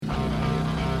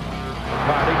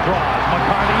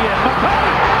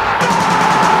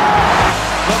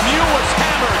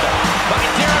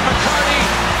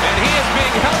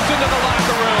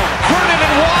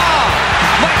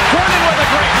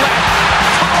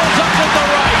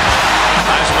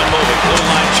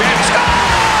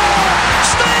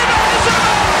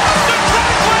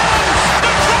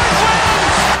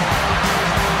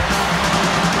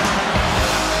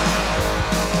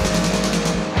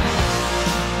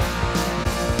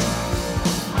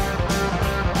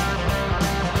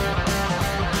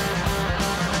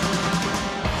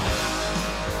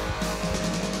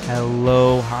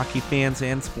Hello, hockey fans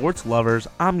and sports lovers.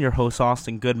 I'm your host,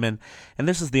 Austin Goodman, and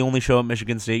this is the only show at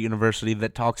Michigan State University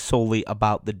that talks solely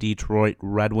about the Detroit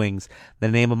Red Wings. The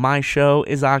name of my show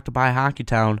is Octopi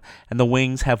Hockeytown, and the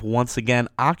Wings have once again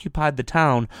occupied the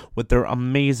town with their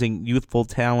amazing youthful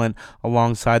talent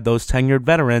alongside those tenured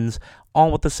veterans,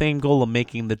 all with the same goal of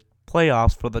making the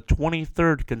playoffs for the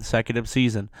 23rd consecutive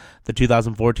season. The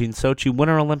 2014 Sochi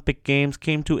Winter Olympic Games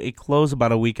came to a close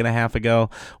about a week and a half ago,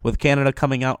 with Canada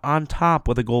coming out on top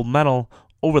with a gold medal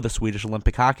over the Swedish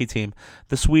Olympic hockey team.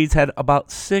 The Swedes had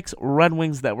about 6 Red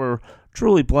Wings that were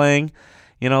truly playing.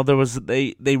 You know,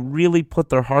 they really put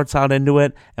their hearts out into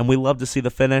it, and we love to see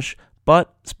the finish.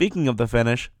 But speaking of the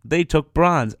finish, they took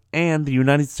bronze, and the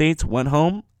United States went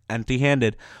home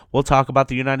empty-handed. We'll talk about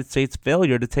the United States'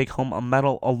 failure to take home a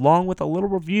medal, along with a little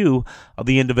review of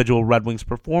the individual Red Wings'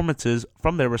 performances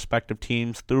from their respective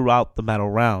teams throughout the medal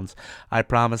rounds. I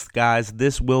promise, guys,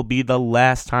 this will be the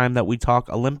last time that we talk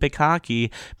Olympic hockey,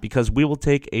 because we will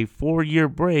take a 4-year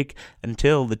break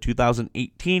until the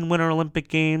 2018 Winter Olympic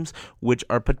Games, which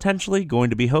are potentially going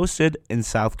to be hosted in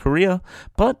South Korea,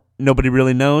 but nobody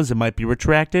really knows. It might be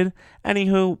retracted.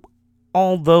 Anywho,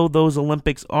 although those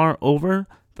Olympics are over,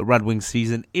 the Red Wings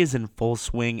season is in full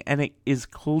swing, and it is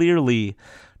clearly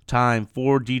time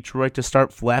for Detroit to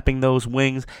start flapping those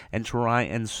wings and try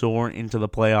and soar into the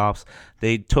playoffs.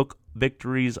 They took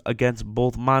victories against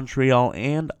both Montreal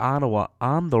and Ottawa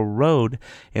on the road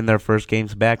in their first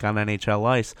games back on NHL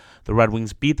ice. The Red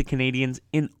Wings beat the Canadiens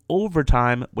in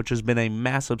overtime, which has been a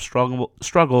massive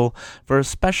struggle for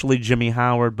especially Jimmy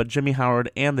Howard, but Jimmy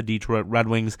Howard and the Detroit Red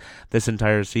Wings this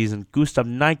entire season. Gustav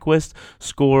Nyquist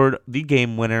scored the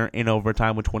game winner in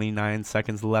overtime with 29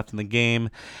 seconds left in the game.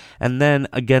 And then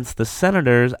against the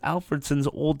Senators, Alfredsson's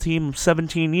old team of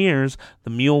 17 years, the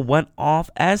Mule went off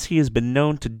as he has been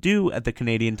known to do at the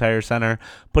Canadian Tire Center,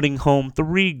 putting home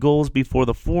 3 goals before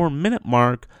the 4-minute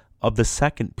mark of the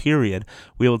second period.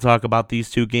 We will talk about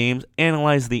these two games,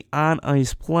 analyze the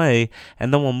on-ice play,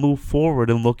 and then we'll move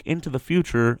forward and look into the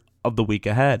future of the week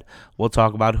ahead. We'll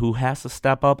talk about who has to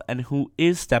step up and who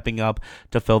is stepping up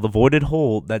to fill the voided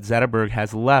hole that Zetterberg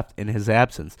has left in his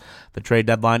absence. The trade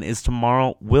deadline is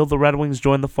tomorrow. Will the Red Wings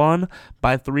join the fun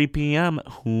by 3 p.m.?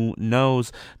 Who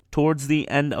knows? Towards the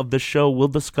end of the show, we'll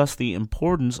discuss the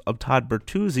importance of Todd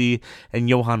Bertuzzi and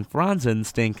Johan Franzen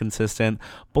staying consistent,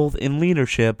 both in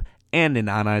leadership and in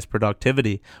on-ice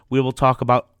productivity. We will talk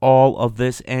about all of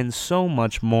this and so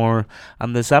much more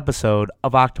on this episode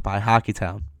of Octopi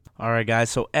Hockeytown. All right, guys,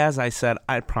 so as I said,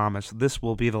 I promise this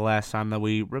will be the last time that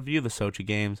we review the Sochi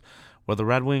games, where the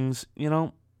Red Wings,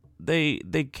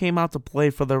 they came out to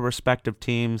play for their respective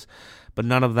teams, but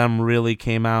none of them really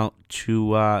came out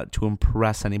to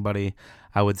impress anybody,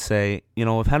 I would say.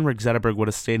 If Henrik Zetterberg would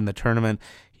have stayed in the tournament,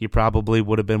 he probably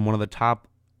would have been one of the top,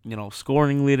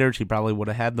 scoring leaders. He probably would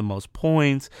have had the most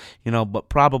points, but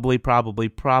probably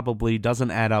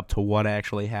doesn't add up to what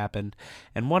actually happened.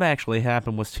 And what actually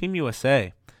happened was Team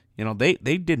USA.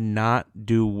 They did not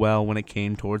do well when it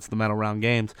came towards the medal round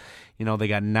games. They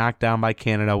got knocked down by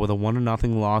Canada with a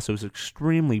 1-0 loss. It was an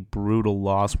extremely brutal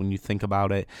loss when you think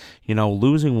about it.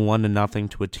 Losing 1-0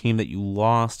 to a team that you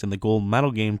lost in the gold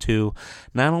medal game to,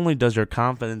 not only does your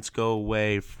confidence go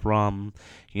away from,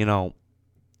 the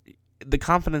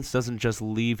confidence doesn't just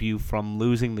leave you from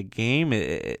losing the game.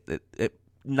 It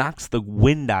knocks the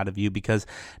wind out of you, because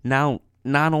now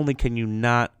not only can you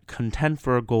not contend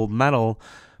for a gold medal,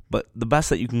 but the best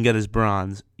that you can get is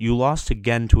bronze. You lost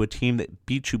again to a team that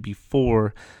beat you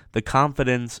before. The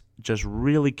confidence just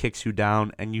really kicks you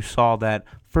down, and you saw that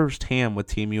firsthand with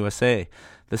Team USA.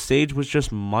 The stage was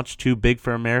just much too big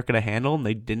for America to handle, and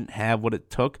they didn't have what it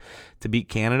took to beat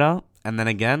Canada. And then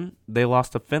again, they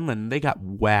lost to Finland. They got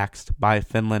waxed by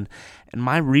Finland. And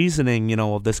my reasoning,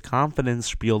 of this confidence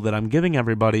spiel that I'm giving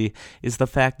everybody is the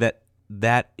fact that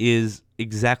that is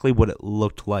exactly what it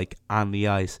looked like on the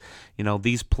ice.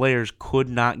 These players could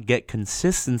not get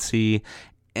consistency,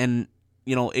 and,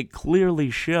 it clearly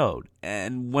showed.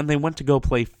 And when they went to go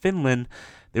play Finland,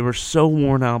 they were so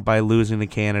worn out by losing to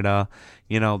Canada.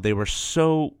 They were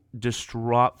so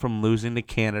distraught from losing to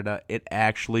Canada, it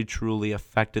actually truly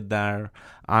affected their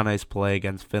on-ice play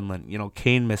against Finland.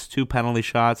 Kane missed 2 penalty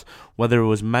shots, whether it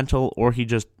was mental or he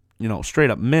just, straight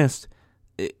up missed.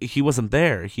 He wasn't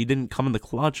there. He didn't come in the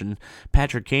clutch, and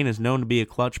Patrick Kane is known to be a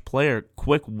clutch player.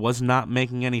 Quick was not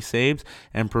making any saves,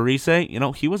 and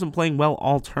Parise, he wasn't playing well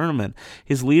all tournament.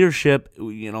 His leadership,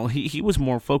 he was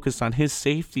more focused on his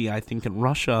safety, I think, in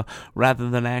Russia, rather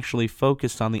than actually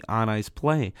focused on the on-ice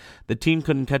play. The team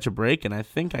couldn't catch a break, and I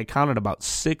think I counted about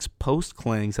 6 post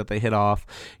clangs that they hit off,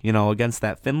 against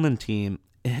that Finland team.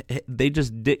 they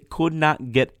just could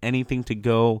not get anything to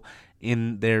go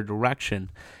in their direction.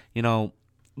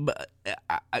 But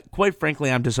quite frankly,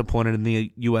 I'm disappointed in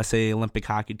the USA Olympic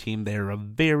hockey team. They're a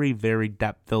very, very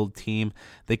depth-filled team.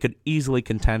 They could easily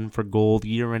contend for gold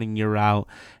year in and year out,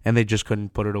 and they just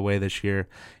couldn't put it away this year.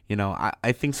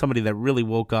 I think somebody that really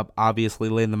woke up, obviously,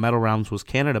 late in the medal rounds was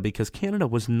Canada, because Canada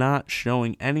was not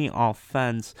showing any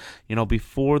offense,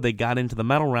 before they got into the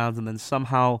medal rounds, and then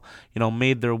somehow,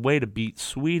 made their way to beat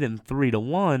Sweden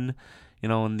 3-1.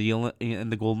 In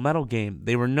the gold medal game.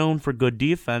 They were known for good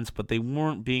defense, but they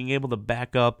weren't being able to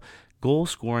back up goal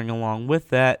scoring along with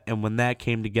that. And when that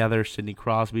came together, Sidney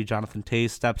Crosby, Jonathan Toews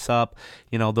steps up.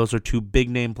 Those are two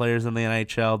big-name players in the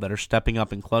NHL that are stepping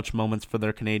up in clutch moments for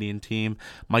their Canadian team.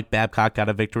 Mike Babcock got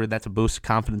a victory. That's a boost of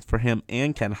confidence for him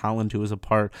and Ken Holland, who is a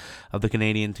part of the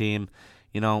Canadian team.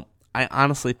 I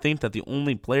honestly think that the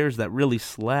only players that really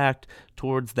slacked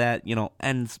towards that,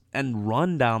 end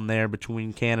run down there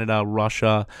between Canada,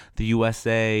 Russia, the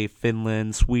USA,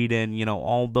 Finland, Sweden,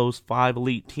 all those 5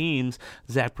 elite teams,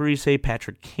 Zach Parise,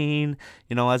 Patrick Kane,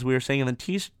 as we were saying, and then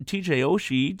TJ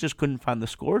Oshie just couldn't find the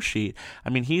score sheet. I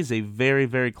mean, he's a very,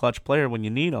 very clutch player when you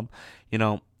need him.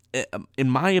 In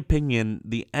my opinion,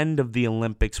 the end of the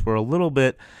Olympics were a little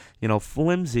bit,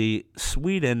 flimsy.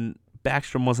 Sweden,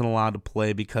 Backstrom wasn't allowed to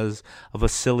play because of a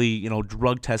silly,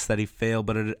 drug test that he failed,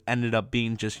 but it ended up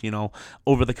being just,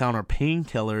 over-the-counter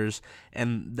painkillers,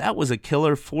 and that was a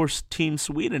killer for Team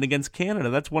Sweden against Canada.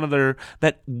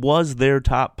 That was their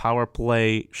top power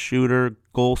play shooter,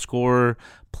 goal scorer,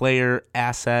 player,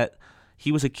 asset.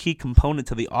 He was a key component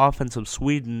to the offense of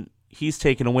Sweden. He's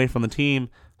taken away from the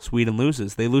team. Sweden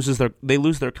loses. They lose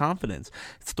their confidence.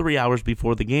 It's 3 hours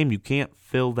before the game. You can't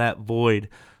fill that void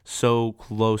so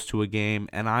close to a game,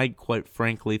 and I quite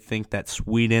frankly think that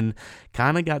Sweden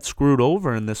kind of got screwed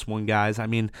over in this one, guys. I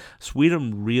mean,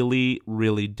 Sweden really,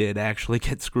 really did actually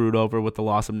get screwed over with the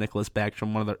loss of Nicholas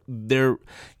Backstrom, one of their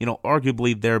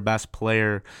arguably their best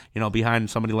player, behind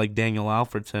somebody like Daniel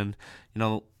Alfredsson.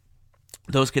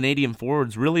 Those Canadian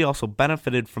forwards really also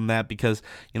benefited from that because,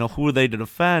 who were they to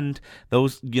defend?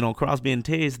 Those, Crosby and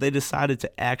Toews, they decided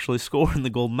to actually score in the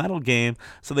gold medal game,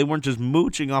 so they weren't just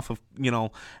mooching off of,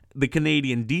 the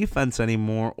Canadian defense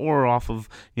anymore or off of,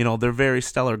 their very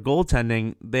stellar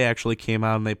goaltending. They actually came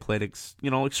out and they played,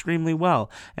 extremely well.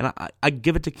 And I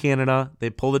give it to Canada.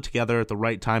 They pulled it together at the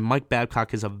right time. Mike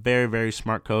Babcock is a very, very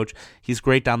smart coach. He's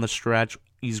great down the stretch.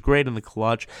 He's great in the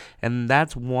clutch, and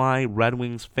that's why Red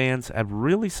Wings fans have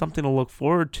really something to look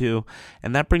forward to.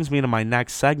 And that brings me to my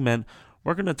next segment.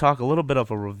 We're going to talk a little bit of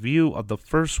a review of the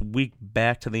first week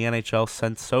back to the NHL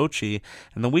since Sochi.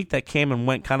 And the week that came and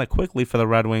went kind of quickly for the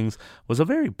Red Wings was a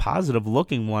very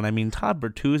positive-looking one. I mean, Todd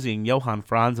Bertuzzi and Johan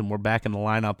Franzen were back in the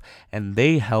lineup, and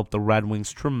they helped the Red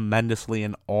Wings tremendously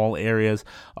in all areas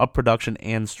of production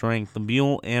and strength. The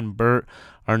Mule and Bert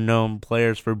are known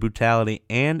players for brutality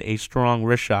and a strong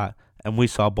wrist shot, and we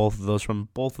saw both of those from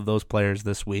both of those players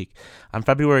this week. On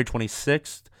February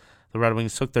 26th, the Red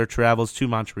Wings took their travels to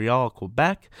Montreal,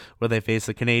 Quebec, where they faced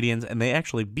the Canadiens, and they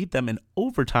actually beat them in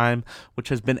overtime, which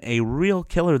has been a real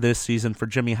killer this season for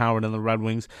Jimmy Howard and the Red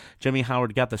Wings. Jimmy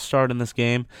Howard got the start in this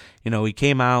game. He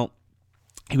came out.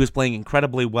 He was playing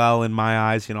incredibly well in my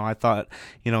eyes. I thought,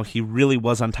 he really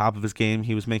was on top of his game.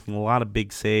 He was making a lot of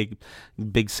big saves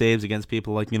against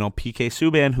people like, PK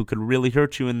Subban, who could really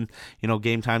hurt you in,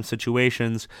 game time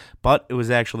situations. But it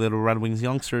was actually the Red Wings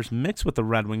youngsters mixed with the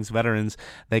Red Wings veterans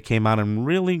that came out and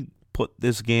really put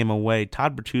this game away.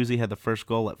 Todd Bertuzzi had the first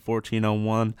goal at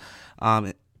 14:01.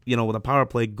 With a power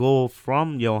play goal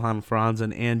from Johan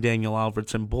Franzen and Daniel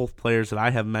Alfredsson, both players that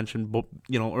I have mentioned,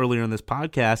 earlier in this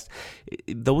podcast.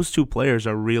 Those two players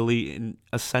are really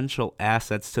essential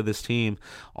assets to this team.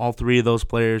 All three of those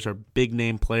players are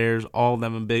big-name players. All of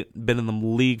them have been in the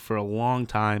league for a long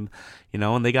time,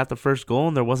 and they got the first goal,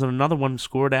 and there wasn't another one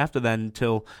scored after that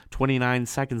until 29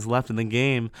 seconds left in the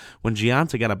game when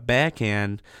Gianta got a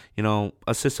backhand,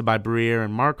 assisted by Briere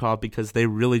and Markov, because they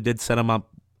really did set him up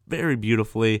very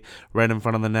beautifully right in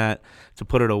front of the net to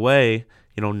put it away.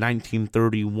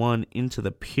 19:31 into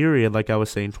the period, like I was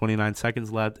saying, 29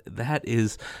 seconds left. That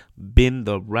has been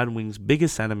the Red Wings'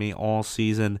 biggest enemy all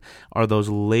season, are those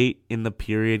late in the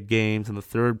period games in the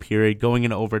third period going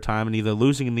into overtime and either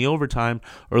losing in the overtime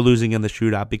or losing in the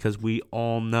shootout, because we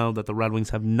all know that the Red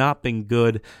Wings have not been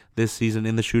good this season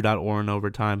in the shootout or in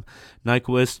overtime.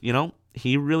 Nyquist,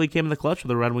 he really came in the clutch for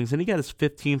the Red Wings, and he got his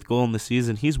 15th goal in the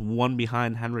season. He's one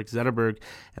behind Henrik Zetterberg,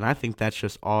 and I think that's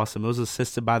just awesome. It was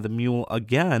assisted by the Mule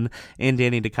again and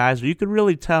Danny DeKeyser. You could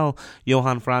really tell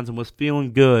Johan Franzen was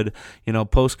feeling good,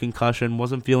 post-concussion,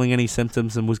 wasn't feeling any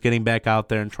symptoms, and was getting back out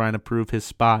there and trying to prove his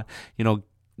spot,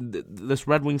 this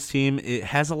Red Wings team, it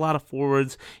has a lot of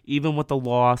forwards. Even with the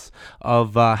loss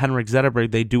of Henrik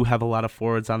Zetterberg, they do have a lot of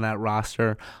forwards on that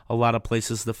roster, a lot of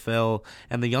places to fill,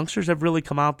 and the youngsters have really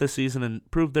come out this season and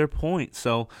proved their point.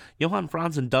 So Johan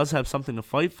Franzen does have something to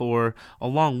fight for,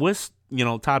 along with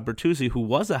Todd Bertuzzi, who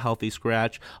was a healthy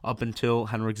scratch up until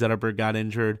Henrik Zetterberg got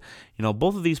injured.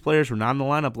 Both of these players were not in the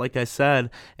lineup, like I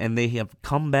said, and they have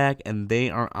come back, and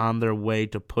they are on their way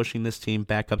to pushing this team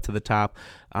back up to the top.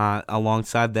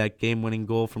 Alongside that game-winning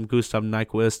goal from Gustav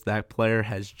Nyquist, that player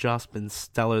has just been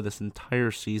stellar this entire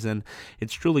season.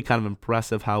 It's truly kind of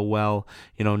impressive how well,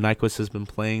 Nyquist has been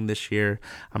playing this year.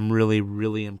 I'm really,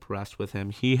 really impressed with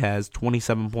him. He has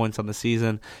 27 points on the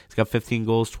season. He's got 15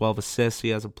 goals, 12 assists. He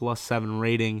has a +7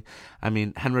 rating. I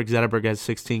mean, Henrik Zetterberg has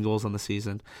 16 goals on the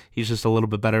season. He's just a little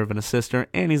bit better of an assister,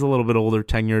 and he's a little bit older,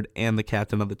 tenured, and the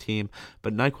captain of the team.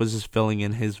 But Nyquist is filling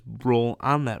in his role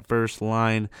on that first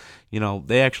line.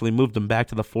 They actually moved him back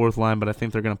to the fourth line, but I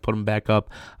think they're going to put him back up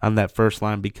on that first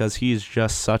line because he's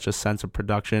just such a sense of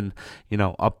production,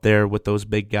 up there with those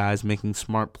big guys, making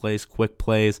smart plays, quick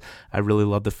plays. I really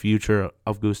love the future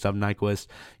of Gustav Nyquist.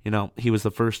 He was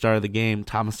the first star of the game.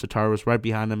 Thomas Tatar was right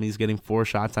behind him. He's getting 4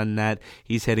 shots on net.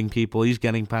 He's hitting people. He's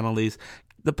getting penalties.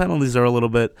 The penalties are a little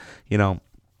bit,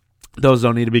 those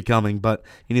don't need to be coming, but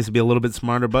he needs to be a little bit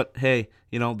smarter. But hey,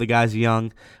 the guy's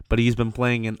young, but he's been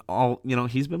playing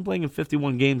he's been playing in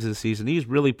 51 games this season. He's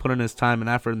really put in his time and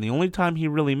effort, and the only time he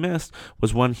really missed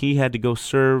was when he had to go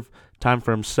serve time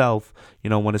for himself,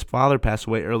 when his father passed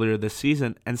away earlier this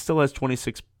season, and still has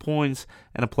 26 points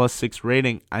and a +6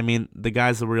 rating. I mean, the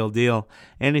guy's the real deal,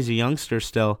 and he's a youngster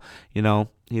still,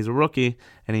 He's a rookie,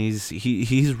 and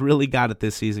he's really got it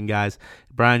this season, guys.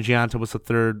 Brian Giunta was the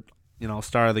third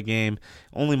star of the game.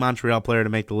 Only Montreal player to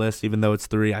make the list, even though it's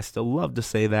 3. I still love to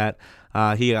say that.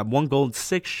 He got 1 goal and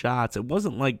 6 shots. It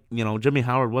wasn't like, Jimmy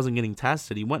Howard wasn't getting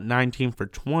tested. He went 19 for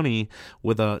 20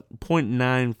 with a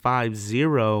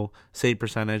 .950 save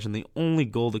percentage, and the only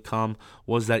goal to come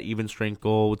was that even strength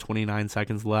goal with 29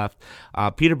 seconds left.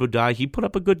 Peter Budaj, he put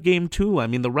up a good game too. I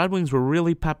mean, the Red Wings were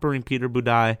really peppering Peter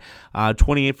Budaj,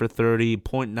 28 for 30,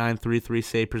 .933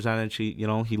 save percentage. He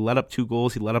let up 2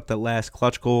 goals. He let up that last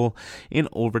clutch goal in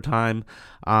overtime.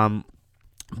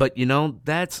 But,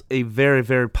 that's a very,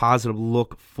 very positive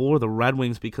look for the Red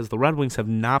Wings because the Red Wings have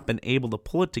not been able to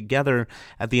pull it together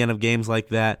at the end of games like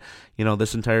that,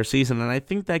 this entire season. And I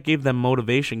think that gave them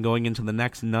motivation going into the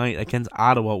next night against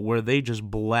Ottawa where they just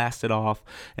blasted off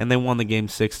and they won the game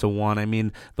 6-1. I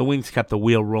mean, the Wings kept the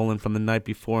wheel rolling from the night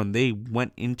before and they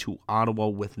went into Ottawa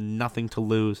with nothing to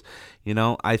lose.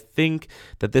 I think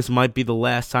that this might be the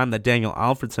last time that Daniel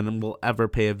Alfredsson will ever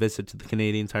pay a visit to the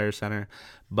Canadian Tire Center.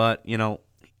 But,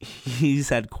 he's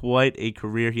had quite a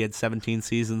career. He had 17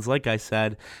 seasons, like I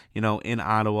said, in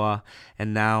Ottawa,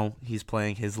 and now he's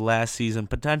playing his last season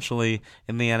potentially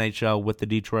in the NHL with the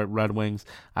Detroit Red Wings.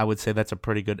 I would say that's a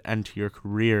pretty good end to your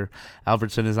career.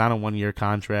 Alfredsson is on a 1-year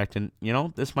contract, and,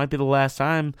 this might be the last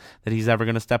time that he's ever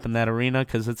going to step in that arena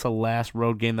because it's the last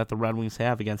road game that the Red Wings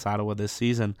have against Ottawa this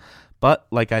season. But,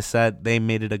 like I said, they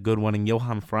made it a good one. And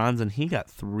Johan Franzen, he got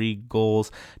 3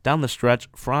 goals. Down the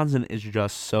stretch, Franzen is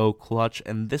just so clutch.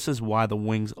 And this is why the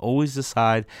Wings always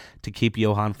decide to keep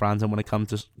Johan Franzen when it comes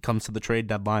to the trade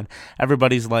deadline.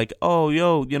 Everybody's like,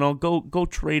 oh, go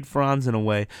trade Franzen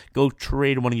away. Go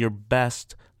trade one of your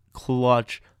best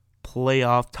clutch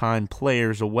playoff time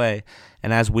players away.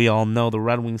 And as we all know, the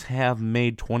Red Wings have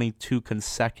made 22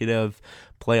 consecutive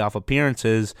playoff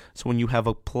appearances. So when you have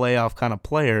a playoff kind of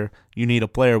player, you need a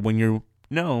player when you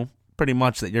know pretty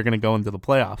much that you're going to go into the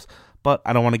playoffs. But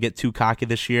I don't want to get too cocky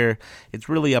this year. It's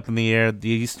really up in the air. The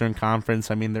Eastern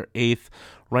Conference, I mean, they're 8th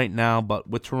right now, but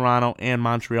with Toronto and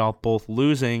Montreal both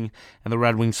losing, and the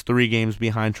Red Wings 3 games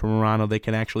behind Toronto, they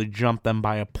can actually jump them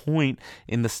by a point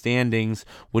in the standings,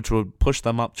 which would push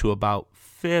them up to about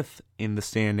 5th in the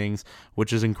standings,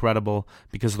 which is incredible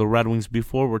because the Red Wings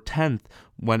before were 10th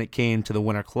when it came to the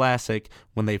Winter Classic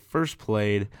when they first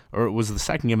played, or it was the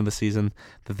second game of the season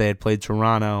that they had played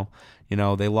Toronto.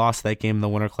 They lost that game in the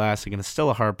Winter Classic, and it's still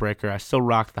a heartbreaker. I still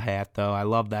rock the hat, though. I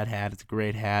love that hat. It's a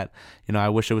great hat. I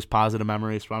wish it was positive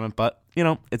memories from it, but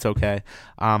it's okay.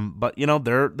 But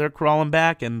they're crawling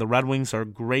back, and the Red Wings are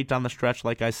great on the stretch,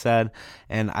 like I said,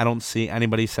 and I don't see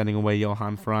anybody sending away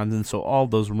Johan Franzen, so all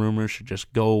those rumors should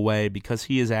just go away because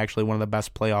he is actually one of the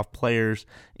best playoff players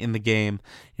in the game.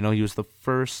 He was the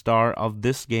first star of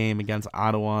this game against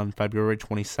Ottawa on February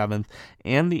 27th,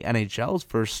 and the NHL's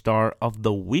first star of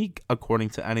the week, according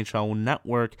to NHL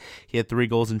Network. He had 3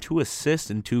 goals and 2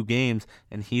 assists in 2 games,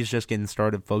 and he's just getting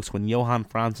started, folks. When Johan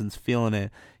Franzen's feeling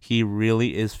it, he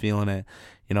really is feeling it.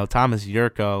 Thomas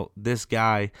Jurko, this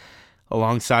guy,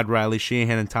 alongside Riley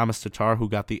Sheehan and Thomas Tatar, who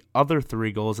got the other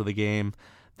 3 goals of the game.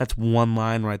 That's one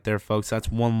line right there, folks. That's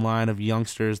one line of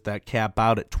youngsters that cap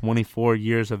out at 24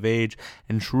 years of age.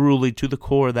 And truly, to the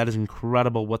core, that is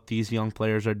incredible what these young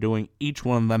players are doing. Each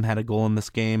one of them had a goal in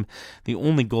this game. The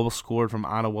only goal scored from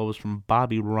Ottawa was from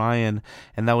Bobby Ryan,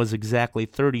 and that was exactly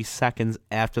 30 seconds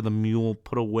after the Mule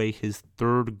put away his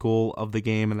 3rd goal of the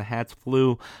game. And the hats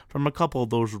flew from a couple of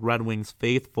those Red Wings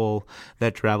faithful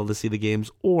that traveled to see the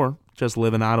games or just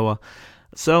live in Ottawa.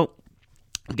 So,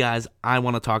 guys, I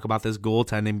want to talk about this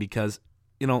goaltending because,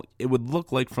 it would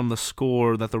look like from the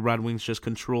score that the Red Wings just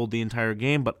controlled the entire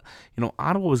game, but,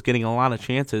 Ottawa was getting a lot of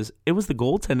chances. It was the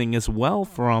goaltending as well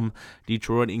from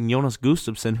Detroit and Jonas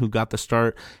Gustafsson who got the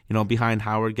start, behind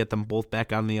Howard, get them both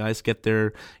back on the ice, get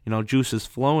their, juices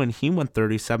flowing. He went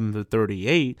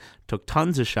 37-38, took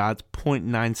tons of shots,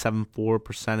 .974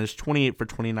 percentage, 28 for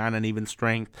 29 on even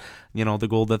strength. The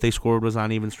goal that they scored was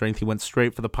on even strength. He went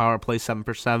straight for the power play, 7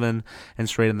 for 7, and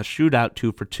straight in the shootout,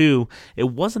 2 for 2. It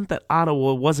wasn't that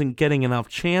Ottawa wasn't getting enough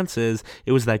chances.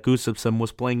 It was that Gustafsson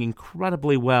was playing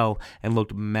incredibly well and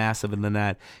looked massive in the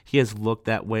net. He has looked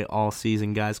that way all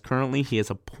season, guys. Currently, he has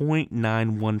a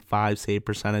 .915 save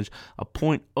percentage, a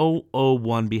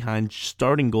 .001 behind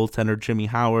starting goaltender Jimmy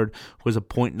Howard, who has a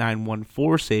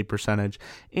 .914 save percentage,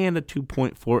 and a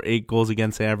 2.48 goals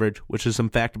against average, which is in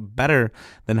fact better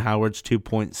than Howard's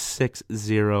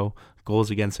 2.60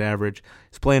 goals against average.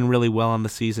 He's playing really well on the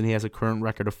season. He has a current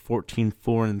record of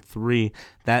 14-4-3.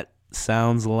 That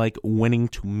sounds like winning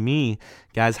to me.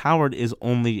 Guys, Howard is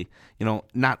only,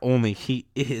 he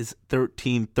is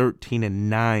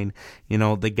 13-13-9.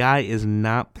 The guy is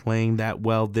not playing that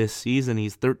well this season.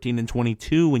 He's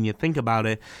 13-22 when you think about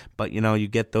it, but, you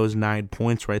get those 9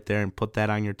 points right there and put that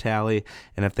on your tally,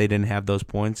 and if they didn't have those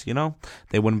points,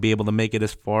 they wouldn't be able to make it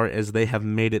as far as they have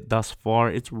made it thus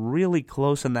far. It's really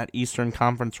close in that Eastern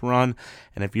Conference run,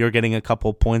 and if you're getting a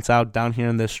couple points out down here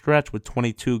in this stretch with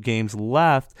 22 games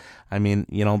left,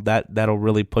 that'll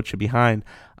really put you behind.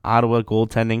 Ottawa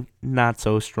goaltending, not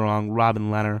so strong.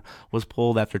 Robin Lehner was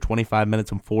pulled after 25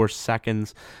 minutes and 4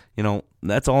 seconds.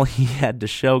 That's all he had to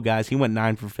show, guys. He went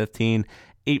 9 for 15,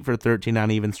 8 for 13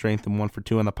 on even strength, and 1 for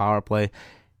 2 on the power play.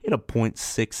 He had a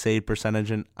 .6 save percentage,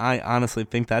 and I honestly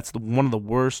think that's one of the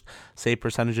worst save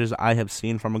percentages I have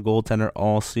seen from a goaltender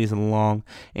all season long.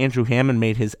 Andrew Hammond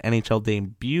made his NHL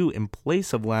debut in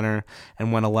place of Lehner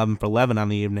and went 11 for 11 on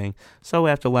the evening. So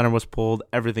after Lehner was pulled,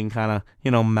 everything kind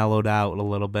of, mellowed out a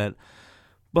little bit.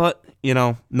 But,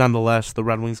 nonetheless, the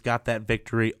Red Wings got that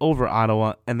victory over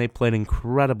Ottawa, and they played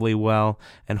incredibly well,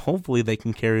 and hopefully they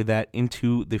can carry that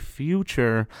into the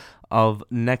future of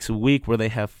next week where they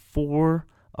have 4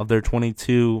 of their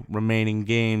 22 remaining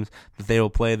games that they will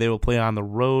play. They will play on the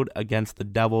road against the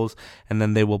Devils, and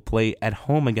then they will play at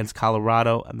home against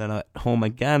Colorado, and then at home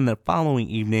again the following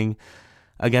evening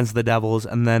against the Devils,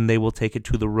 and then they will take it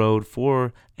to the road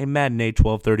for a matinee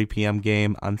 12:30 p.m.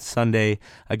 game on Sunday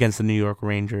against the New York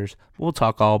Rangers. We'll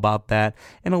talk all about that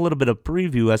and a little bit of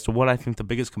preview as to what I think the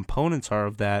biggest components are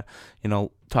of that,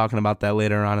 talking about that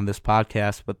later on in this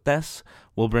podcast, but this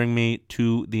will bring me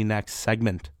to the next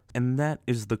segment. And that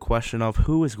is the question of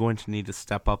who is going to need to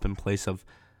step up in place of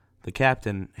the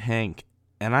captain, Hank.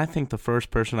 And I think the first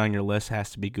person on your list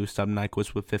has to be Gustav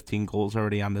Nyquist with 15 goals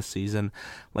already on this season.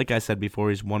 Like I said before,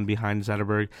 he's 1 behind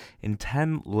Zetterberg in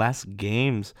 10 less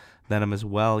games than him as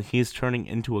well. He's turning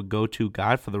into a go-to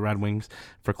guy for the Red Wings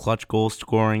for clutch goal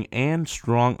scoring and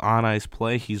strong on-ice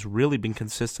play. He's really been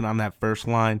consistent on that first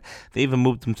line. They even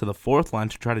moved him to the 4th line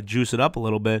to try to juice it up a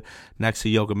little bit next to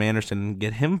Joachim Andersen and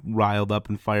get him riled up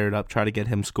and fired up, try to get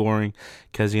him scoring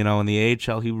because, in the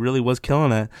AHL, he really was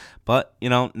killing it. But,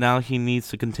 now he needs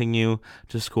to continue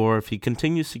to score. If he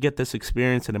continues to get this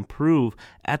experience and improve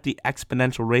at the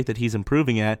exponential rate that he's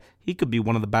improving at, he could be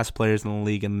one of the best players in the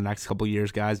league in the next couple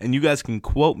years, guys. And you guys can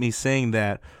quote me saying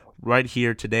that right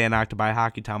here today in Octopi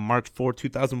Hockeytown, March 4,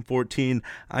 2014.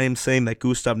 I am saying that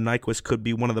Gustav Nyquist could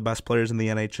be one of the best players in the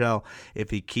NHL if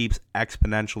he keeps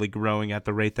exponentially growing at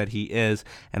the rate that he is.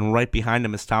 And right behind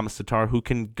him is Thomas Tatar, who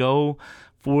can go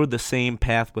for the same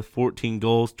path with 14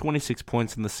 goals, 26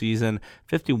 points in the season,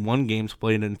 51 games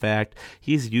played, in fact.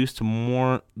 He's used to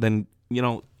more than,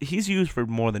 he's used for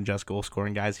more than just goal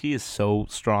scoring, guys. He is so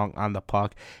strong on the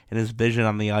puck, and his vision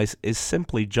on the ice is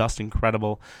simply just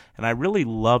incredible. And I really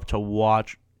love to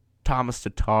watch Thomas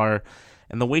Tatar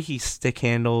And the way he stick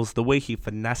handles, the way he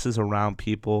finesses around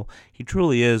people, he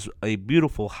truly is a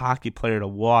beautiful hockey player to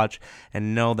watch.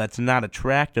 And no, that's not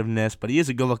attractiveness, but he is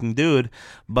a good-looking dude.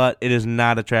 But it is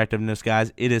not attractiveness,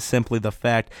 guys. It is simply the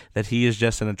fact that he is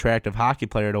just an attractive hockey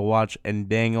player to watch and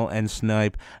dangle and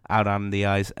snipe out on the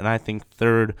ice. And I think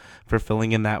third for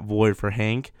filling in that void for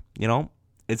Hank,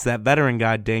 it's that veteran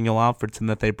guy, Daniel Alfredsson,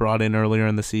 that they brought in earlier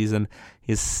in the season.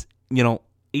 His,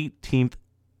 18th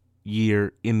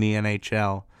year in the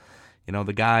NHL.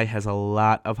 The guy has a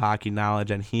lot of hockey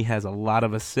knowledge, and he has a lot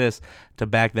of assists to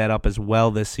back that up as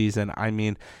well this season. I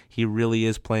mean, he really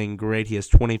is playing great. He has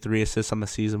 23 assists on the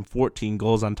season, 14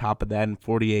 goals on top of that in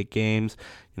 48 games,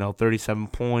 37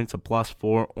 points, a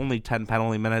 +4, only 10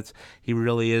 penalty minutes. He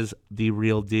really is the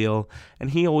real deal, and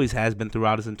he always has been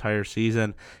throughout his entire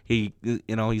season. He's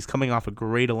coming off a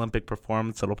great Olympic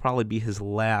performance. It'll probably be his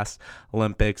last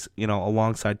Olympics,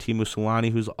 alongside Teemu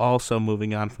Selanne, who's also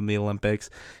moving on from the Olympics.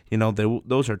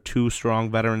 Those are two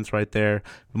strong veterans right there.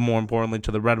 But more importantly,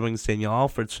 to the Red Wings, Daniel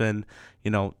Alfredsson,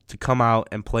 to come out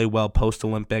and play well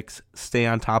post-Olympics, stay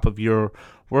on top of your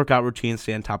workout routine,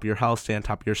 stay on top of your health, stay on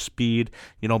top of your speed.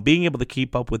 Being able to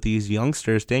keep up with these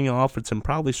youngsters, Daniel Alfredsson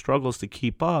probably struggles to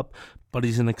keep up, but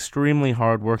he's an extremely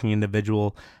hard-working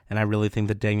individual, and I really think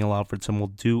that Daniel Alfredsson will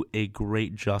do a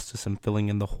great justice in filling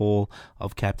in the hole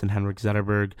of Captain Henrik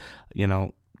Zetterberg,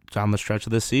 down the stretch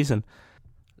of this season.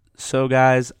 So,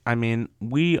 guys,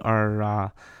 we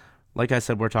are, like I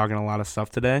said, we're talking a lot of stuff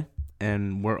today,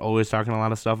 and we're always talking a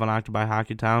lot of stuff on Octopi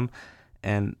Hockeytown,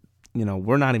 and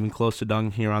we're not even close to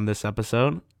done here on this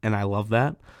episode, and I love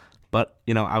that. But,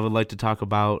 I would like to talk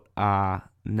about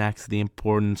next the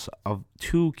importance of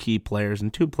two key players,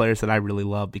 and two players that I really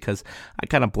love because I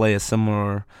kind of play a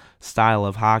similar style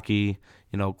of hockey,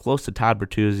 close to Todd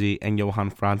Bertuzzi and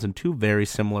Johan Franzen, two very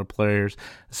similar players,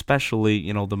 especially,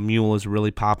 the Mule is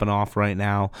really popping off right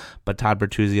now, but Todd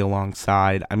Bertuzzi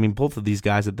alongside. Both of these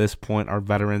guys at this point are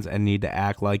veterans and need to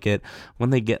act like it. When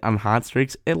they get on hot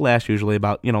streaks, it lasts usually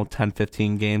about, 10,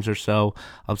 15 games or so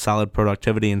of solid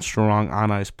productivity and strong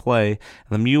on-ice play. And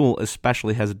the Mule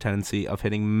especially has a tendency of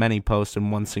hitting many posts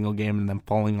in one single game and then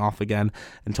falling off again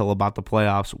until about the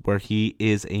playoffs, where he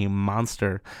is a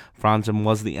monster. Franzen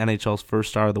was the NHL's first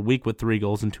star of the week with 3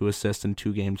 goals and 2 assists in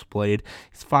 2 games played.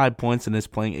 He's 5 points and is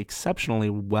playing exceptionally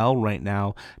well right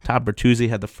now. Todd Bertuzzi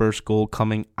had the first goal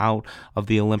coming out of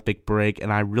the Olympic break,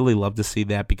 and I really love to see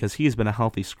that because he's been a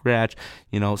healthy scratch,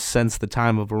 since the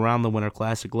time of around the Winter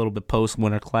Classic, a little bit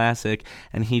post-Winter Classic,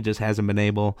 and he just hasn't been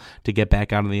able to get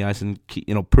back out on the ice and,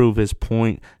 prove his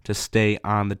point to stay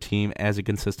on the team as a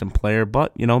consistent player.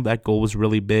 But, that goal was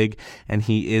really big, and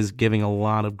he is giving a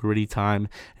lot of gritty time,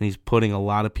 and he's putting a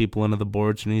lot of people into the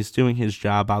boards, and he's doing his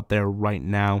job out there right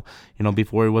now.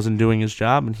 Before he wasn't doing his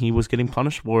job, and he was getting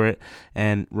punished for it.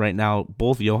 And right now,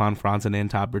 both Johan Franzen and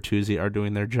Todd Bertuzzi are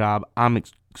doing their job. I'm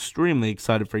extremely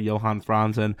excited for Johan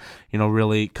Franzen,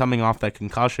 really coming off that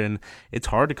concussion. It's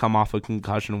hard to come off a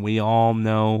concussion. We all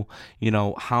know,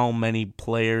 how many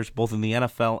players, both in the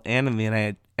NFL and in the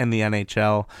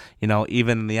NHL,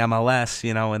 even in the MLS,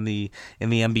 in the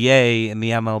NBA, in the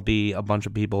MLB, a bunch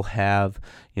of people have,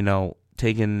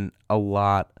 taken a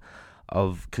lot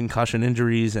of concussion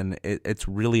injuries, and it's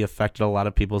really affected a lot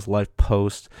of people's life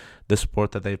post the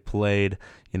sport that they've played,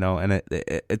 and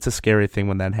it's a scary thing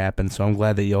when that happens. So I'm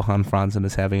glad that Johan Franzen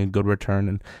is having a good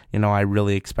return, and, I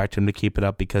really expect him to keep it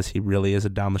up because he really is a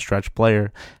down-the-stretch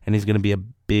player, and he's going to be a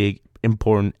big,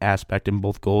 important aspect in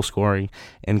both goal scoring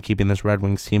and keeping this Red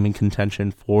Wings team in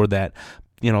contention for that,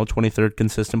 23rd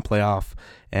consistent playoff.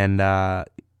 And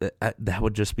that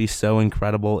would just be so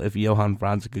incredible if Johan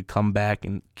Franzen could come back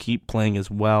and keep playing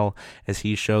as well as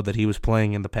he showed that he was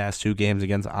playing in the past 2 games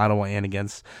against Ottawa and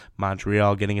against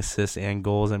Montreal, getting assists and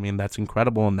goals. That's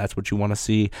incredible, and that's what you want to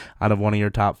see out of one of your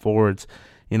top forwards.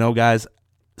 Guys,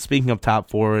 speaking of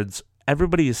top forwards,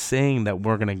 everybody is saying that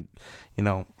we're going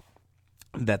to,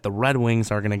 that the Red Wings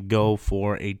are going to go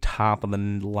for a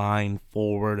top-of-the-line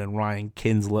forward and Ryan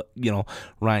Kessler,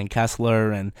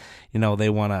 and, they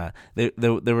want to,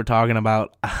 they were talking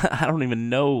about, I don't even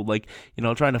know,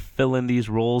 trying to fill in these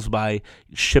roles by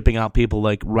shipping out people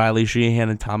like Riley Sheehan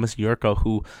and Thomas Yurko,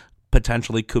 who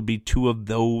potentially could be 2 of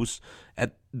those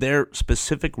at their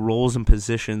specific roles and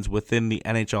positions within the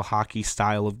NHL hockey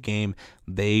style of game.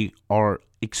 They are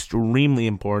extremely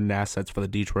important assets for the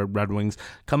Detroit Red Wings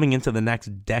coming into the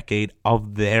next decade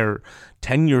of their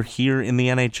tenure here in the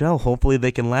NHL. Hopefully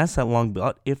they can last that long,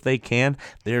 but if they can,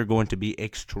 they're going to be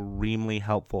extremely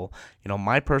helpful.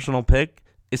 My personal pick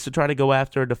is to try to go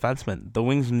after a defenseman. The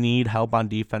Wings need help on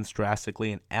defense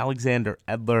drastically, and Alexander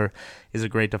Edler is a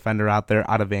great defender out there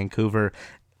out of Vancouver.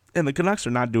 And the Canucks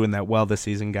are not doing that well this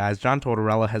season, guys. John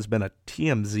Tortorella has been a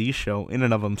TMZ show in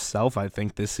and of himself, I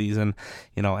think, this season.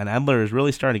 And Edler is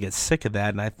really starting to get sick of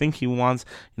that, and I think he wants,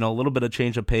 a little bit of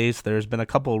change of pace. There's been a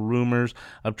couple of rumors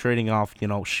of trading off,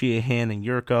 Sheahan and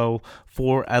Yurko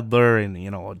for Edler and,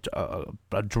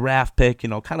 a draft pick,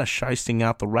 kind of shysting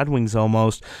out the Red Wings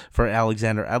almost for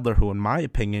Alexander Edler, who, in my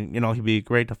opinion, he'd be a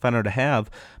great defender to have.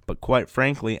 But quite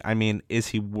frankly, is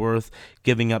he worth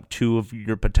giving up two of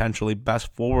your potentially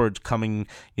best forwards coming,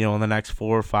 in the next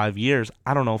 4 or 5 years?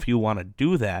 I don't know if you want to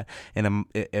do that. And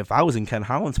if I was in Ken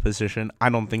Holland's position, I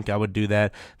don't think I would do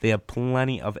that. They have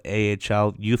plenty of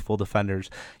AHL youthful defenders.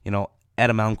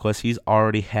 Adam Almquist, he's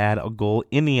already had a goal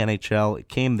in the NHL. It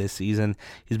came this season.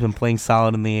 He's been playing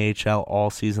solid in the AHL all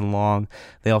season long.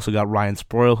 They also got Ryan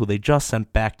Sproul, who they just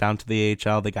sent back down to the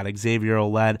AHL. They got Xavier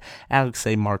Ouellet,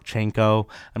 Alexei Marchenko.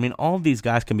 All of these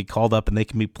guys can be called up and they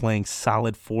can be playing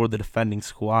solid for the defending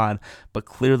squad, but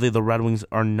clearly the Red Wings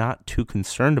are not too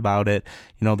concerned about it.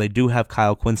 They do have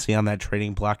Kyle Quincy on that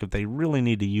trading block if they really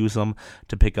need to use him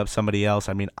to pick up somebody else.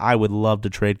 I would love to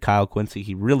trade Kyle Quincy.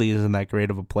 He really isn't that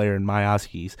great of a player in my eyes.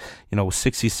 He's,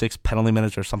 66 penalty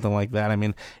minutes or something like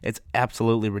that. It's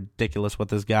absolutely ridiculous what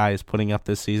this guy is putting up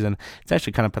this season. It's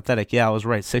actually kind of pathetic. Yeah, I was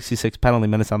right. 66 penalty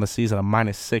minutes on the season, a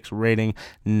 -6 rating,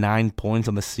 9 points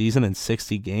on the season in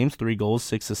 60 games, 3 goals,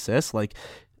 6 assists.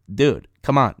 Dude,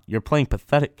 come on. You're playing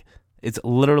pathetic. It's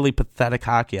literally pathetic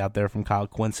hockey out there from Kyle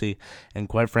Quincy, and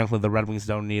quite frankly, the Red Wings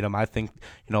don't need him. I think,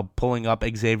 pulling up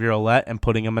Xavier Ouellet and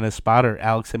putting him in his spot, or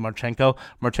Alexei Marchenko.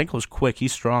 Marchenko's quick.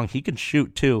 He's strong. He can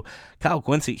shoot, too. Kyle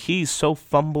Quincy, he's so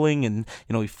fumbling, and,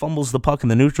 he fumbles the puck in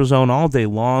the neutral zone all day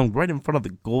long, right in front of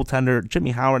the goaltender.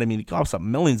 Jimmy Howard, he coughs up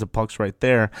millions of pucks right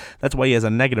there. That's why he has a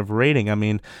negative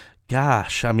rating.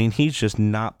 Gosh, he's just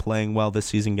not playing well this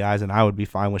season, guys, and I would be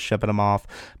fine with shipping him off.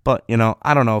 But,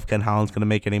 I don't know if Ken Holland's going to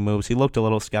make any moves. He looked a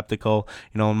little skeptical,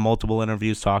 in multiple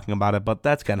interviews talking about it, but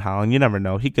that's Ken Holland. You never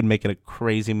know. He could make it a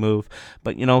crazy move.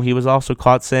 But, he was also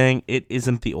caught saying it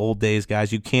isn't the old days,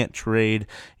 guys. You can't trade,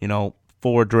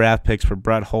 4 draft picks for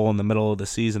Brett Hull in the middle of the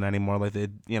season anymore, like they,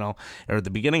 or at the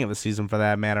beginning of the season for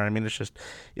that matter. It's just,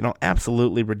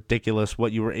 absolutely ridiculous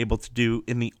what you were able to do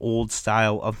in the old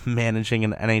style of managing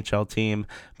an NHL team.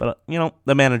 But,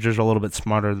 the managers are a little bit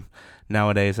smarter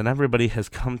nowadays, and everybody has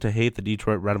come to hate the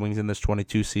Detroit Red Wings in this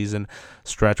 22 season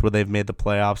stretch where they've made the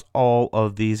playoffs all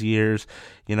of these years.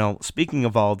 Speaking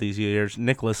of all these years,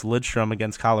 Nicholas Lidstrom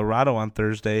against Colorado on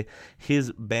Thursday,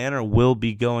 his banner will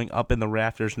be going up in the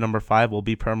rafters. Number 5 will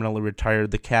be permanently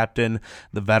retired. The captain,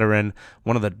 the veteran,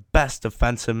 one of the best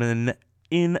defensemen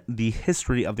in the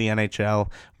history of the NHL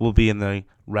will be in the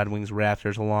Red Wings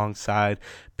rafters alongside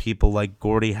people like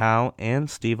Gordie Howe and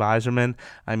Steve Yzerman.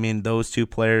 Those two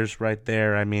players right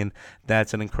there,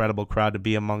 that's an incredible crowd to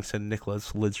be amongst, and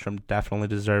Nicholas Lidstrom definitely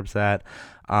deserves that.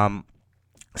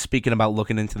 Speaking about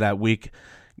looking into that week,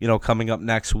 coming up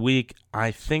next week,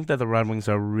 I think that the Red Wings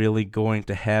are really going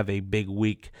to have a big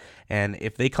week. And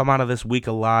if they come out of this week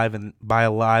alive, and by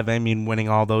alive, I mean winning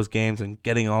all those games and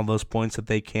getting all those points that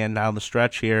they can down the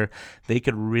stretch here, they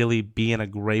could really be in a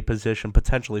great position,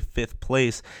 potentially 5th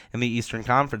place in the Eastern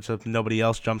Conference if nobody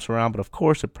else jumps around. But of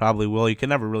course, it probably will. You can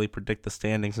never really predict the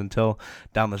standings until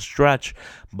down the stretch.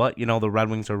 But, the Red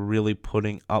Wings are really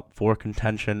putting up for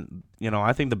contention.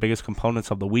 I think the biggest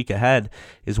components of the week ahead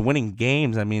is winning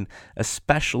games.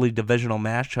 Especially divisional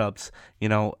matchups,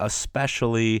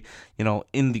 especially,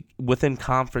 within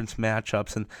conference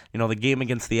matchups. And, the game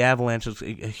against the Avalanche is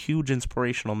a huge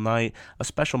inspirational night, a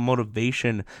special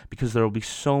motivation, because there will be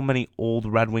so many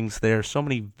old Red Wings there, so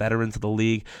many veterans of the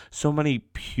league, so many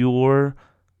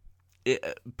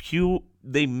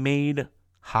they made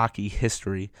hockey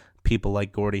history. People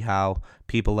like Gordie Howe,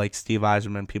 people like Steve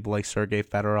Yzerman, people like Sergei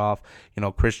Fedorov,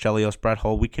 Chris Chelios, Brett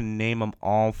Hull. We can name them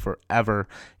all forever.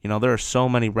 There are so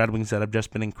many Red Wings that have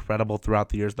just been incredible throughout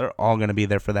the years. They're all going to be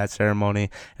there for that ceremony,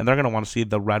 and they're going to want to see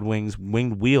the Red Wings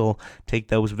winged wheel take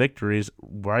those victories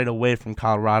right away from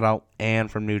Colorado and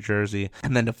from New Jersey.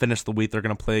 And then to finish the week, they're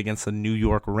going to play against the New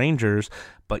York Rangers.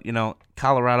 But,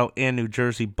 Colorado and New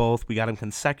Jersey both, we got them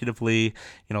consecutively.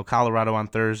 Colorado on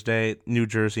Thursday, New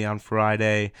Jersey on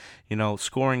Friday.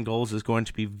 Scoring goals is going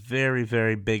to be very,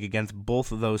 very big against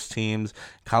both of those teams.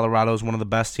 Colorado is one of the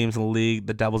best teams in the league.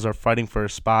 The Devils are fighting for a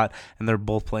spot, and they're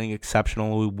both playing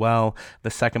exceptionally well.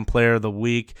 The second player of the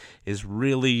week is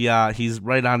really, he's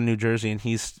right on New Jersey, and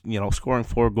he's, scoring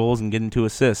 4 goals and getting 2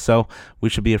 assists. So we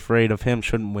should be afraid of him,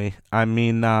 shouldn't we?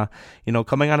 Coming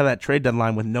out of that trade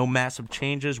deadline with no massive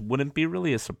changes wouldn't be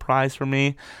really a surprise for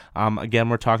me. Again,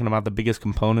 we're talking about the biggest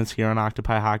components here on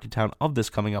Octopi Hockeytown of this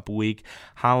coming up week.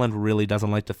 Holland really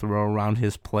doesn't like to throw around around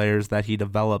his players that he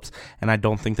develops, and I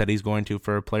don't think that he's going to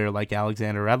for a player like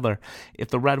Alexander Edler. If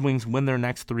the Red Wings win their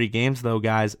next 3 games, though,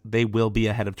 guys, they will be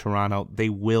ahead of Toronto. They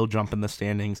will jump in the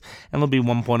standings, and they'll be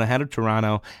 1 point ahead of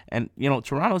Toronto. And,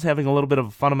 Toronto's having a little bit of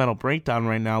a fundamental breakdown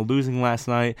right now, losing last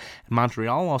night. And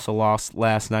Montreal also lost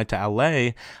last night to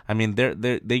LA. I mean,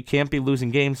 they can't be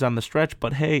losing games on the stretch,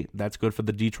 but hey, that's good for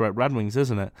the Detroit Red Wings,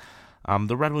 isn't it?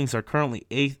 The Red Wings are currently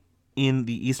 8th in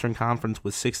the Eastern Conference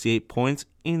with 68 points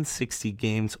in 60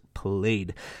 games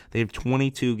played. They have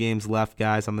 22 games left,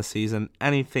 guys, on the season.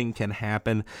 Anything can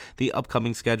happen. The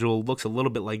upcoming schedule looks a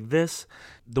little bit like this.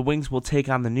 The Wings will take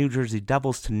on the New Jersey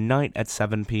Devils tonight at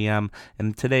 7 p.m.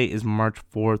 And today is March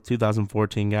 4th,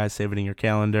 2014, guys. Save it in your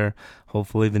calendar.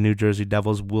 Hopefully the New Jersey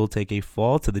Devils will take a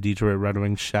fall to the Detroit Red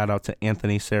Wings. Shout out to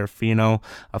Anthony Serafino,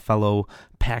 a fellow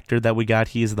Pactor that we got.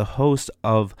 He is the host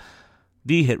of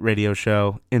the hit radio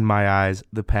show, In My Eyes,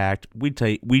 The Pact. We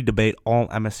debate all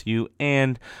MSU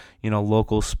and,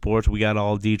 local sports. We got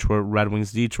all Detroit Red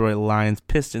Wings, Detroit Lions,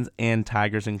 Pistons, and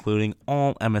Tigers, including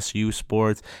all MSU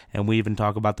sports. And we even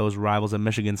talk about those rivals in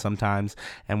Michigan sometimes.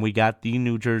 And we got the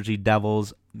New Jersey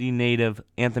Devils, the native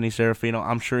Anthony Serafino.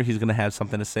 I'm sure he's going to have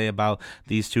something to say about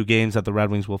these 2 games that the Red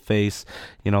Wings will face,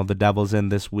 the Devils in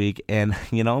this week. And,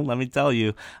 let me tell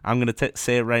you, I'm going to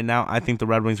say it right now. I think the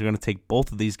Red Wings are going to take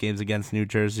both of these games against New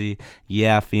Jersey.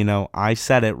 Yeah, I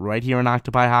said it right here in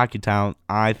Octopi Hockeytown.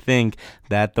 I think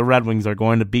that the Red Wings are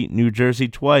going to beat New Jersey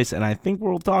twice, and I think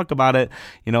we'll talk about it,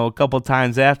 a couple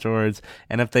times afterwards.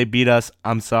 And if they beat us,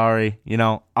 I'm sorry,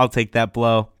 I'll take that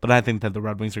blow. But I think that the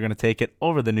Red Wings are going to take it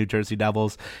over the New Jersey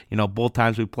Devils. Both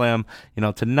times we play them,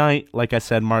 tonight, like I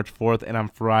said, March 4th, and on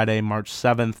Friday, March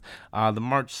 7th. The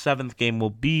March 7th game will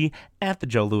be at the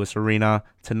Joe Louis Arena.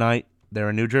 Tonight, they're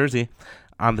in New Jersey.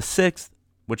 On the 6th,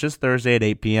 which is Thursday at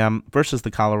 8 p.m., versus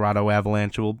the Colorado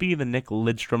Avalanche, it will be the Nick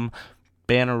Lidstrom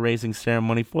banner-raising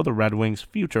ceremony for the Red Wings,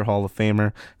 future Hall of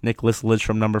Famer Nicholas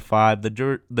Lidstrom, number 5.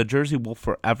 The jersey will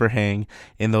forever hang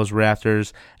in those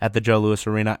rafters at the Joe Louis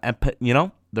Arena. And,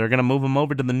 they're going to move him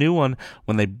over to the new one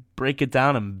when they break it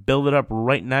down and build it up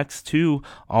right next to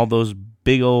all those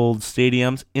big old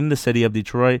stadiums in the city of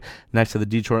Detroit, next to the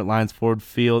Detroit Lions Ford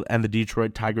Field and the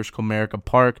Detroit Tigers Comerica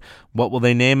Park. What will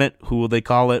they name it? Who will they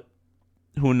call it?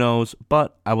 Who knows?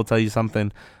 But I will tell you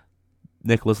something.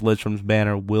 Nicholas Lidstrom's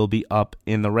banner will be up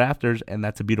in the rafters, and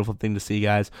that's a beautiful thing to see,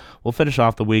 guys. We'll finish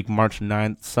off the week March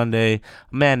 9th, Sunday,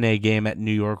 matinee game at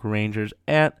New York Rangers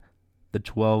at the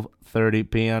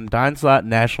 12:30 p.m. time slot,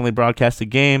 nationally broadcasted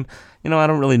game. I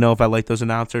don't really know if I like those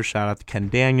announcers. Shout out to Ken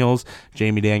Daniels.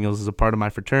 Jamie Daniels is a part of my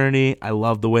fraternity. I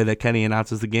love the way that Kenny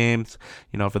announces the games.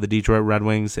 For the Detroit Red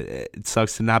Wings, it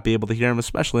sucks to not be able to hear him,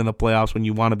 especially in the playoffs when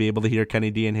you want to be able to hear Kenny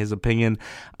D and his opinion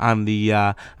on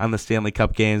the Stanley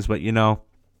Cup games. But,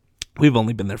 we've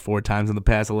only been there 4 times in the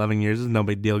past 11 years. It's no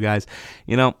big deal, guys.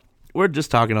 We're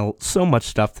just talking so much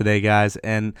stuff today, guys,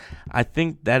 and I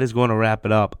think that is going to wrap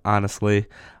it up, honestly.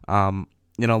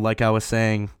 Like I was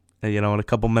saying, in a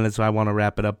couple minutes I want to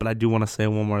wrap it up, but I do want to say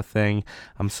one more thing.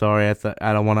 I'm sorry,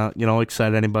 I don't want to,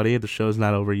 excite anybody. The show's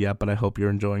not over yet, but I hope you're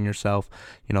enjoying yourself,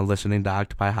 listening to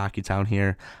Octopi Hockeytown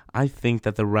here. I think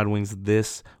that the Red Wings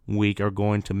this week are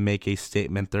going to make a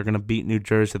statement. They're going to beat New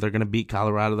Jersey. They're going to beat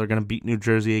Colorado. They're going to beat New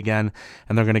Jersey again,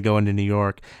 and they're going to go into New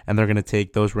York, and they're going to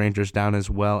take those Rangers down as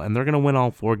well, and they're going to win all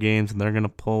 4 games, and they're going to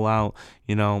pull out,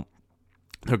 they're going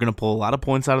to pull a lot of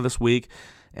points out of this week.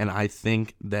 And I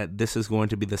think that this is going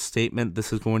to be the statement.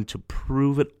 This is going to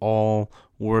prove it all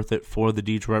worth it for the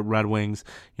Detroit Red Wings.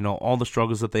 All the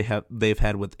struggles that they've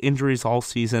had with injuries all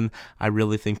season. I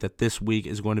really think that this week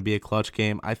is going to be a clutch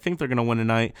game. I think they're going to win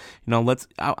tonight.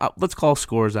 Let's call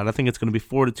scores out. I think it's going to be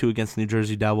 4-2 against the New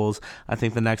Jersey Devils. I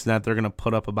think the next night they're going to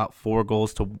put up about 4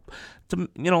 goals to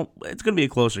it's going to be a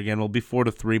closer game. It'll be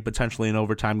 4-3, potentially an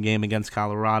overtime game against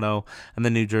Colorado. And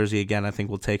then New Jersey again, I think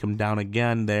we'll take them down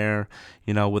again there,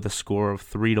 with a score of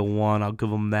 3-1. I'll give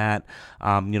them that.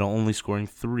 Only scoring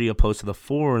 3 opposed to the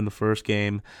 4 in the first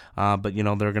game. But they're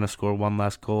going to score 1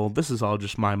 less goal. This is all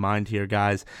just my mind here,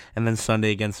 guys. And then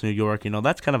Sunday against New York,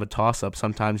 that's kind of a toss-up.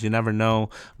 Sometimes you never know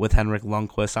with Henrik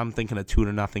Lundqvist. I'm thinking a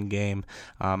 2-0 game.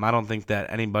 I don't think that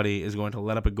anybody is going to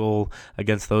let up a goal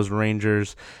against those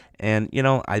Rangers. And,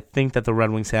 I think that the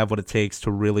Red Wings have what it takes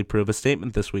to really prove a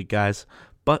statement this week, guys.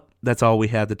 But that's all we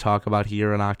had to talk about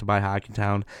here in Octopi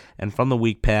Hockeytown. And from the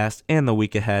week past and the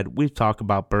week ahead, we've talked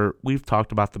about Bert, we've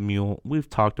talked about the Mule, we've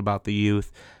talked about the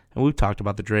youth, and we've talked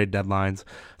about the trade deadlines.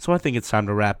 So I think it's time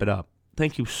to wrap it up.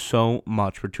 thank you so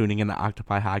much for tuning in to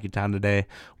Octopi Hockeytown today.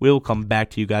 We will come back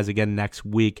to you guys again next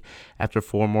week after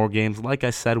 4 more games. Like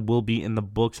I said, we'll be in the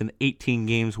books and 18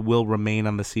 games will remain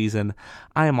on the season.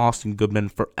 I am Austin Goodman,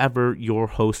 forever your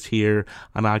host here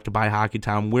on Octopi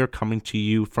Hockeytown. We're coming to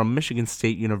you from Michigan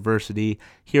State University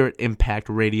here at Impact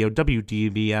Radio,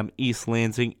 WDBM East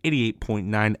Lansing,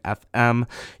 88.9 FM.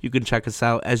 You can check us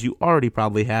out, as you already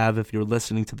probably have if you're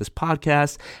listening to this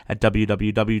podcast, at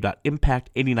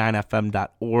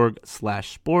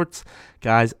www.impact89fm.org/sports.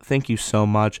 Guys, thank you so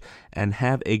much, and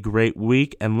have a great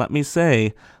week. And let me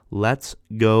say, let's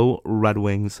go Red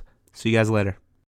Wings. See you guys later.